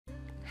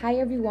Hi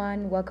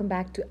everyone, welcome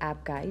back to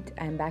App Guide.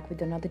 I'm back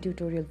with another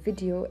tutorial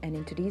video, and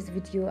in today's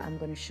video I'm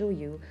going to show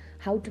you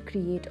how to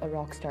create a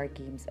Rockstar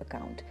Games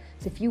account.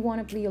 So if you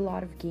want to play a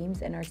lot of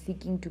games and are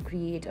seeking to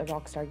create a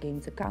Rockstar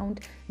Games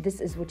account,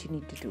 this is what you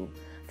need to do.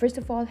 First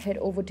of all, head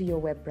over to your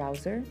web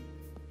browser,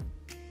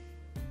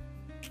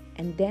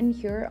 and then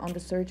here on the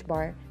search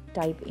bar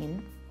type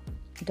in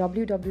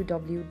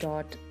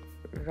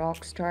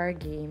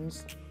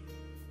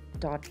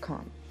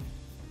www.rockstargames.com.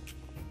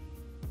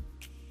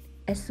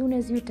 As soon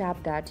as you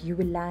tap that, you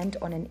will land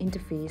on an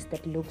interface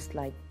that looks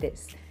like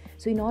this.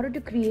 So in order to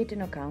create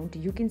an account,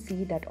 you can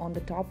see that on the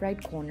top right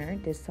corner,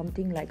 there's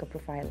something like a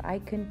profile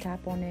icon.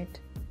 Tap on it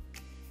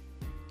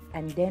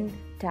and then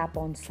tap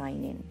on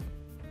sign in.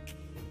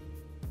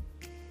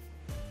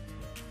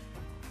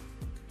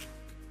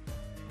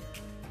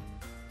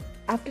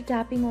 After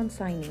tapping on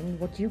sign in,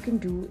 what you can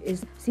do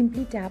is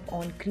simply tap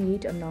on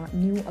create a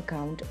new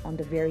account on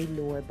the very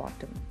lower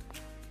bottom.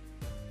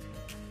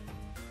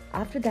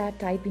 After that,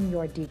 type in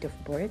your date of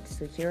birth.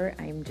 So here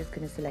I'm just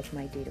going to select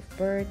my date of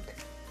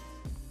birth.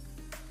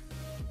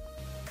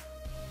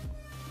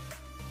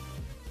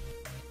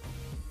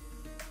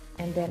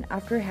 And then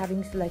after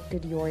having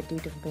selected your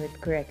date of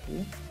birth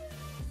correctly,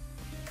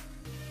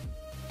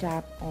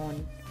 tap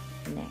on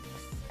next.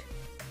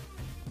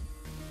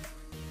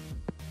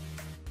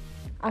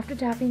 After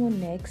tapping on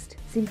next,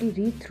 simply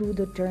read through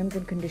the terms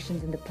and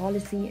conditions in the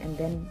policy and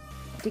then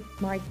tick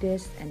mark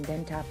this and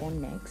then tap on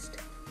next.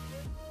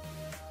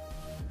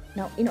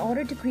 Now, in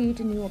order to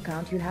create a new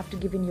account, you'll have to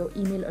give in your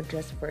email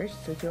address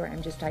first. So here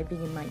I'm just typing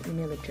in my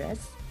email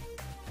address.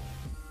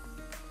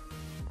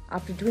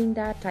 After doing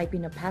that, type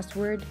in a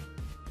password.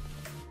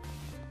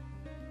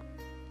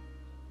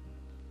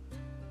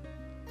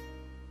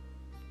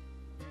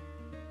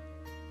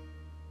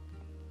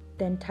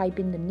 Then type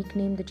in the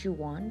nickname that you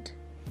want.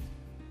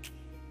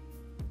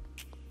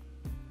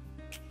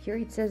 Here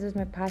it says that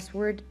my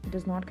password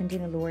does not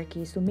contain a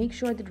lowercase, so make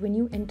sure that when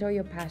you enter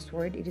your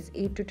password, it is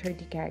 8 to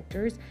 30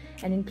 characters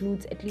and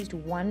includes at least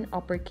one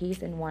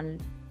uppercase and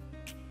one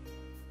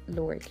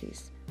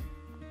lowercase.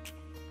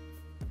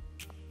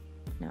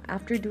 Now,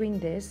 after doing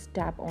this,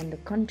 tap on the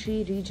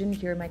country, region.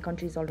 Here my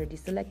country is already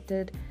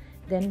selected.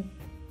 Then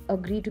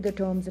agree to the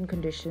terms and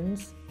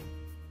conditions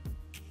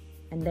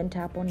and then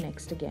tap on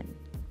next again.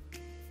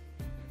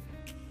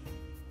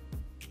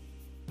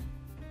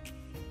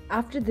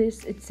 After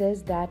this, it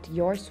says that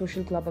your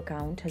social club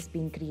account has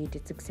been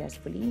created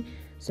successfully.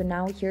 So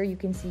now here you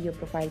can see your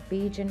profile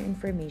page and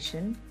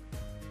information.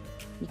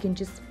 You can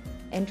just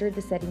enter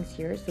the settings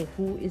here. So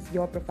who is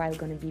your profile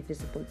going to be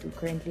visible to?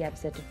 Currently, I've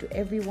set it to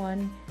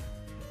everyone.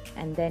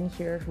 And then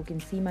here, who can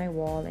see my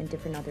wall and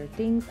different other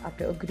things.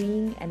 After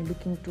agreeing and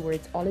looking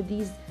towards all of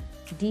these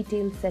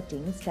detailed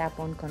settings, tap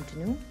on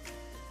continue.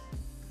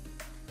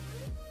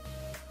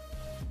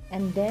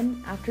 And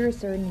then after a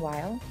certain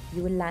while,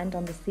 you will land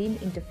on the same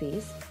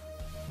interface.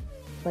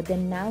 But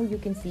then now you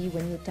can see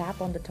when you tap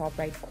on the top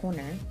right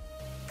corner,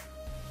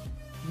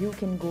 you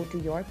can go to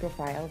your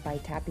profile by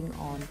tapping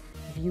on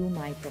View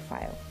My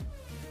Profile.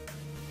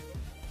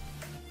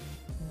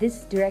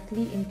 This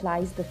directly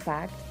implies the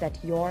fact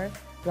that your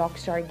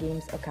Rockstar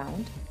Games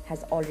account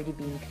has already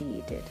been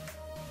created.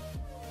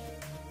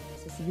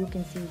 So you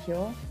can see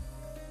here,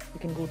 you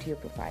can go to your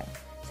profile.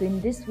 So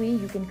in this way,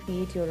 you can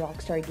create your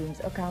Rockstar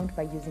Games account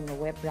by using a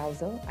web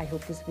browser. I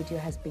hope this video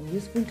has been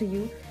useful to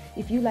you.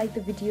 If you like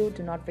the video,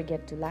 do not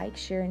forget to like,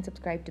 share and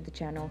subscribe to the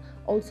channel.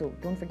 Also,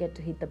 don't forget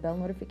to hit the bell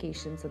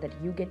notification so that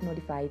you get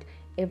notified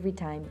every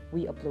time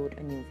we upload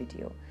a new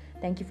video.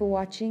 Thank you for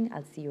watching.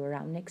 I'll see you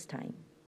around next time.